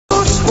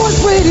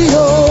Sports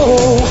Radio.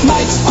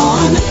 Mike's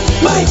on.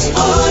 Mike's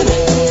on.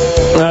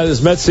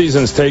 This Mets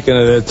season's taken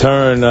a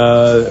turn.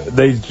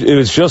 It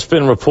was just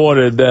been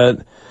reported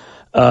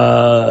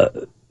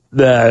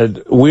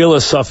that Wheeler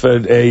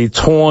suffered a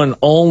torn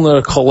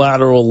ulnar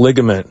collateral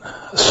ligament.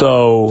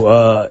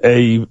 So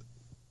a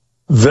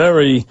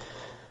very,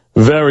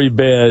 very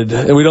bad.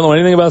 And we don't know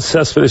anything about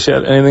Cespedes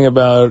yet, anything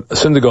about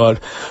Syndergaard.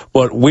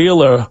 But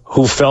Wheeler,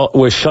 who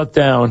was shut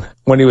down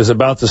when he was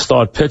about to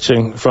start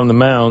pitching from the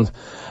mound,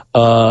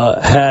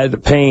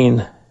 had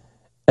pain,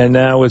 and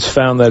now it's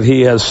found that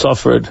he has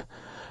suffered.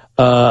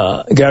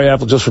 Gary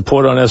Apple just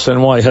reported on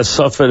SNY, has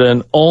suffered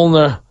an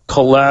ulnar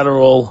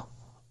collateral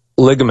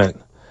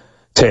ligament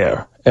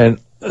tear. And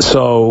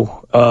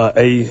so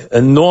a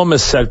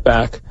enormous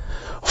setback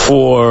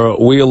for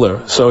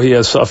Wheeler. So he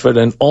has suffered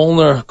an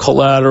ulnar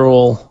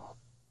collateral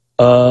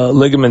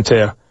ligament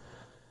tear.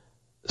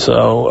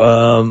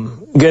 So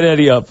get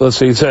Eddie up. Let's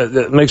see.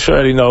 Make sure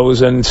Eddie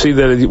knows and see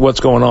that what's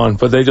going on.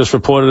 But they just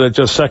reported it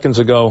just seconds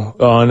ago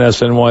on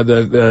SNY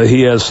that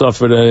he has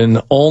suffered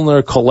an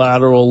ulnar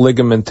collateral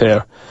ligament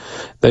tear.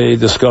 They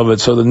discovered.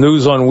 So the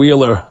news on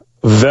Wheeler,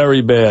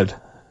 very bad.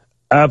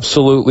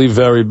 Absolutely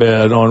very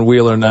bad on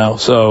Wheeler now.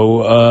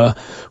 So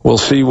we'll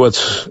see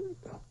what's...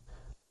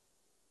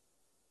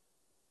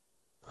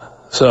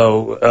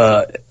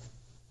 So,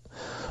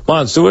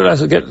 Mons, do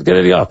it. Get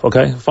Eddie up,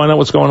 okay? Find out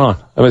what's going on.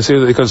 I mean,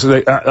 see, because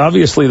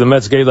obviously the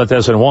Mets gave that to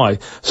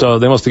SNY, so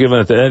they must have given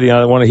it to Eddie.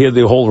 I want to hear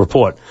the whole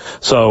report.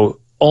 So,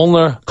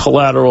 ulnar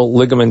collateral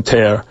ligament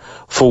tear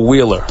for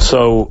Wheeler.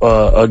 So,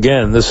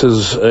 again, this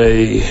is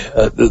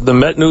the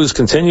Met news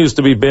continues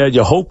to be bad.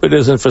 You hope it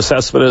isn't for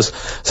Cespedes.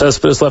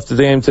 Cespedes left the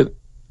game to...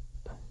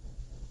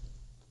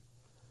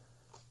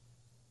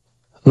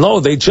 No,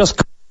 they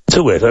just...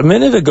 to it a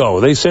minute ago.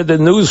 They said the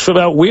news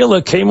about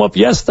Wheeler came up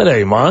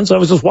yesterday, Mons. I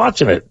was just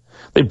watching it.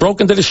 They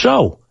broke into the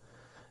show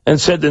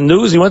and said the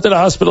news. He went to the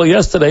hospital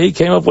yesterday. He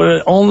came up with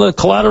an ulnar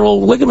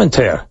collateral ligament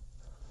tear.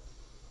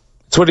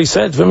 That's what he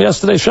said from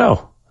yesterday's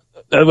show.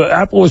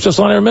 Apple was just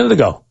on there a minute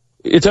ago.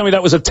 You tell me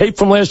that was a tape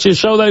from last year's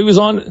show that he was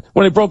on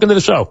when he broke into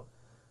the show?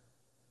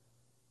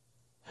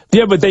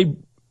 Yeah, but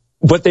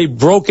they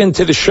broke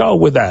into the show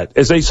with that.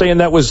 Is they saying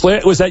that was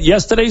that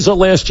yesterday's or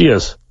last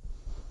year's?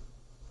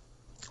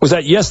 Was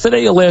that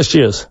yesterday or last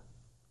year's?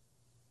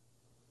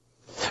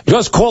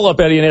 Just call up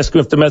Eddie and ask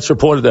him if the Mets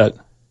reported that.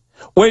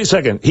 Wait a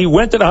second. He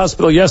went to the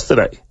hospital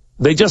yesterday.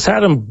 They just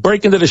had him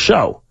break into the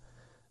show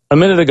a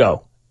minute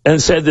ago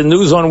and said the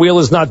news on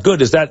Wheeler is not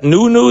good. Is that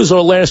new news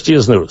or last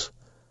year's news?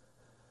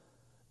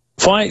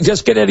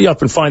 Just get Eddie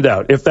up and find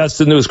out if that's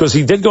the news, because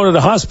he did go to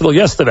the hospital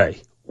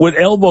yesterday with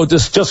elbow.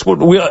 Just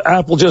what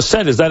Apple just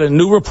said. Is that a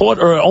new report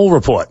or an old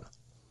report?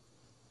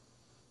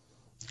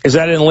 Is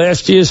that in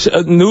last year's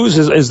news?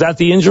 Is that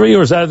the injury,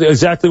 or is that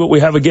exactly what we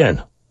have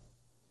again?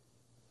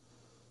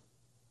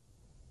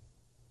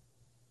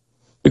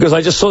 Because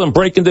I just saw them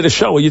break into the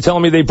show. Are you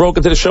telling me they broke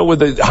into the show with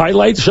the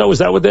highlight show? Is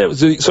that what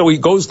they... So he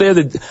goes there,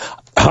 the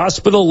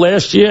hospital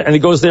last year, and he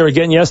goes there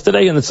again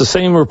yesterday, and it's the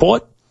same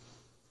report?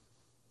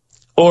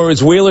 Or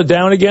is Wheeler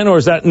down again, or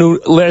is that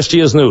last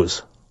year's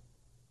news?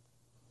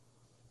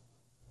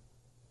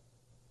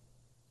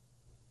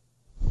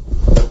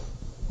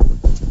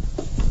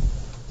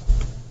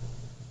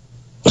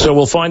 So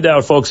we'll find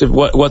out, folks,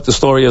 what the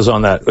story is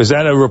on that. Is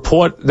that a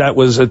report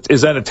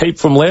is that a tape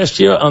from last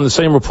year on the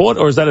same report,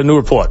 or is that a new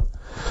report?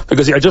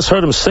 Because I just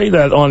heard him say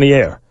that on the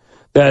air,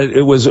 that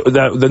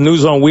that the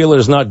news on Wheeler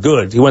is not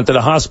good. He went to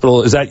the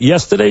hospital. Is that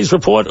yesterday's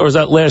report, or is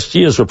that last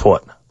year's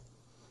report?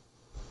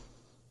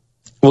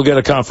 We'll get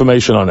a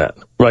confirmation on that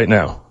right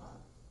now.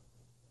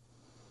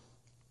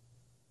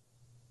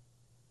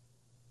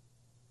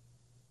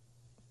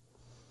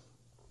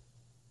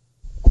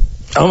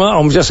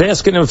 I'm just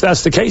asking him if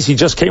that's the case. He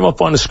just came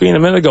up on the screen a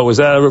minute ago. Is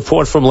that a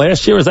report from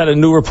last year, or is that a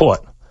new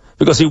report?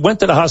 Because he went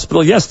to the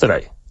hospital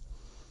yesterday.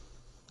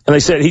 And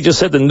he just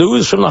said the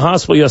news from the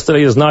hospital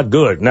yesterday is not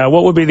good. Now,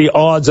 what would be the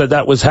odds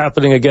that was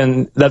happening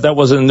again, that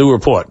wasn't a new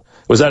report?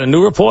 Was that a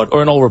new report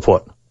or an old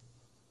report?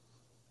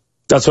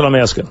 That's what I'm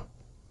asking.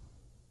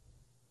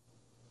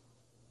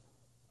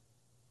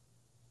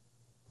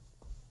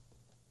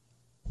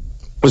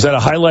 Was that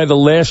a highlight of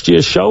last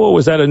year's show, or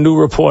was that a new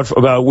report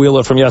about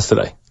Wheeler from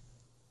yesterday?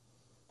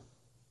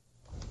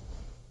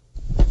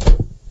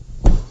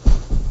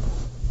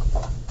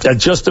 That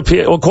just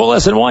appeared. Well, call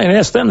SNY and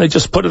ask them. They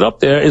just put it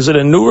up there. Is it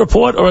a new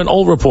report or an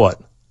old report?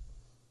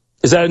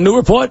 Is that a new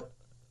report?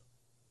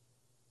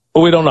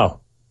 Or we don't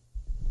know.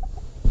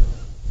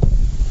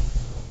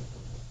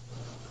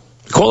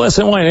 Call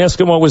SNY and ask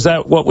them what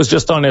was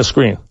just on their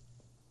screen.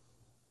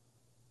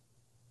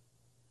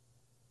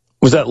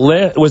 Was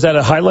that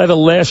a highlight of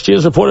last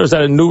year's report, or is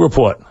that a new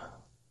report?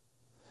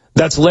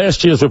 That's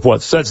last year's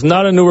report. So that's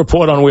not a new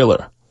report on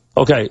Wheeler.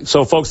 Okay,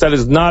 so folks, that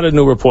is not a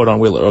new report on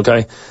Wheeler,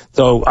 okay?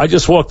 So I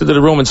just walked into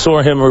the room and saw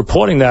him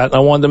reporting that, and I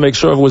wanted to make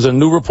sure if it was a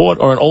new report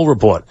or an old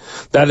report.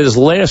 That is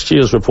last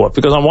year's report,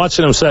 because I'm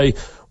watching him say,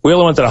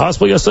 Wheeler went to the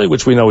hospital yesterday,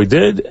 which we know he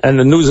did, and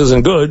the news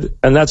isn't good,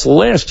 and that's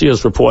last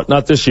year's report,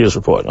 not this year's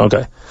report,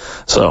 okay?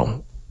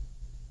 So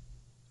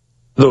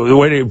the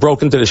way they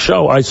broke into the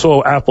show, I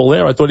saw Apple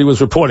there. I thought he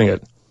was reporting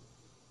it.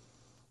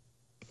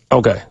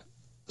 Okay.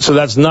 So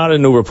that's not a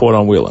new report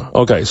on Wheeler.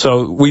 Okay.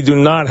 So we do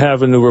not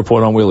have a new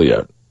report on Wheeler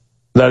yet.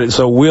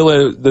 So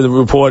Wheeler, the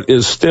report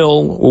is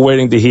still, we're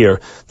waiting to hear.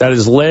 That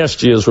is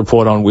last year's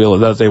report on Wheeler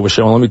that they were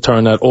showing. Let me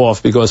turn that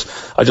off because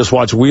I just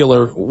watched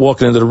Wheeler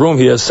walking into the room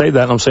here say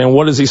that, and I'm saying,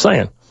 what is he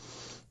saying?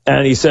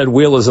 And he said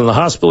Wheeler's in the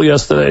hospital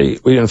yesterday.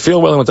 We didn't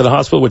feel well. He went to the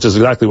hospital, which is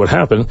exactly what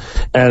happened.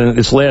 And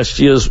it's last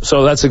year's.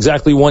 So that's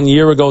exactly 1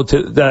 year ago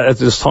to that, at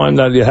this time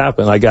that it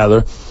happened, I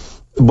gather.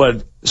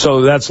 But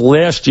so that's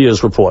last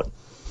year's report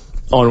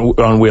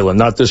on Wheeler,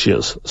 not this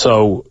year's.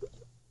 So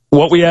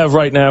what we have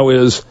right now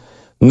is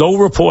no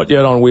report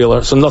yet on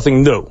Wheeler, so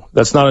nothing new.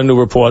 That's not a new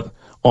report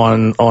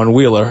on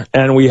Wheeler.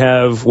 And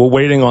we're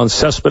waiting on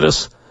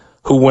Cespedes,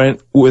 who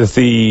went with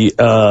the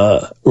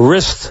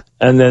wrist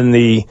and then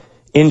the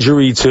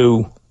injury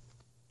to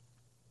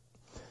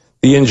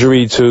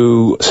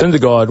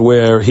Syndergaard,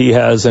 where he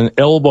has an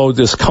elbow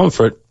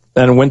discomfort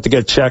and went to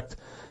get checked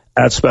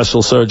at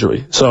special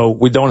surgery. So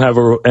we don't have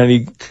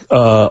any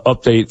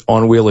update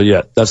on Wheeler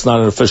yet. That's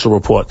not an official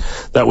report.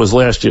 That was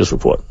last year's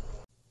report.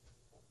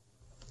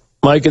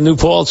 Mike in New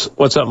Paltz.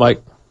 What's up,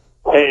 Mike?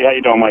 Hey, how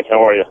you doing, Mike?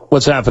 How are you?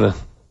 What's happening?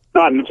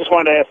 No, I just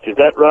wanted to ask, is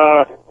that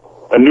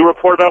a new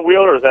report about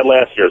Wheeler, or is that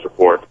last year's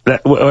report?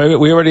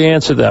 We already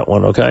answered that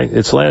one, okay?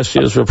 It's last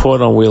year's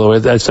report on Wheeler.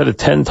 I said it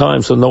 10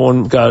 times so no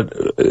one got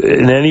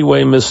in any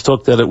way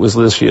mistook that it was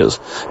this year's.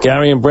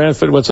 Gary in Brantford, what's